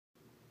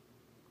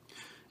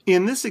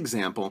In this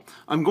example,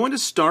 I'm going to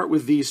start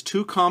with these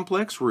two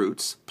complex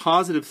roots,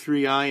 positive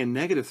 3i and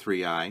negative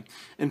 3i,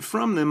 and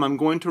from them I'm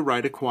going to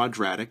write a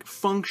quadratic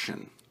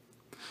function.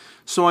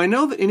 So I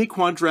know that any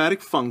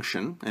quadratic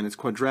function, and it's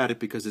quadratic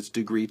because it's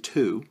degree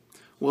 2,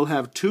 will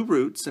have two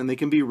roots and they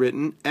can be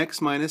written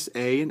x minus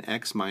a and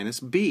x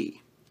minus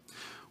b.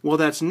 Well,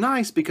 that's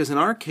nice because in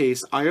our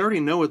case I already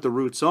know what the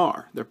roots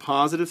are. They're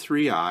positive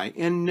 3i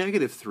and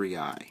negative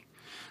 3i.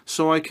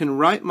 So I can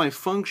write my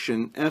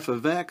function f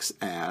of x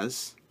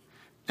as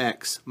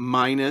x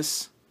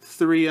minus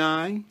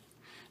 3i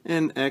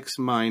and x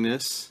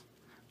minus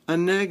a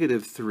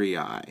negative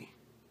 3i.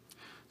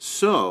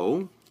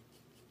 So,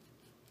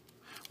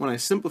 when I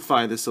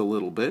simplify this a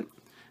little bit,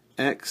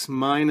 x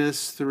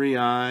minus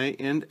 3i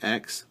and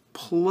x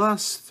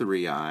plus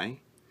 3i.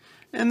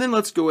 And then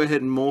let's go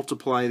ahead and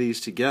multiply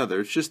these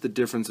together. It's just the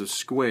difference of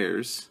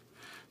squares.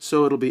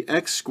 So it'll be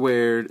x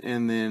squared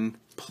and then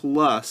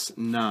plus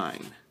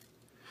 9.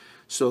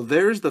 So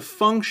there's the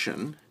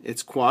function.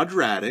 It's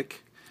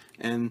quadratic,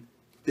 and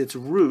its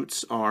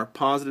roots are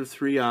positive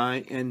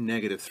 3i and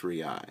negative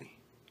 3i.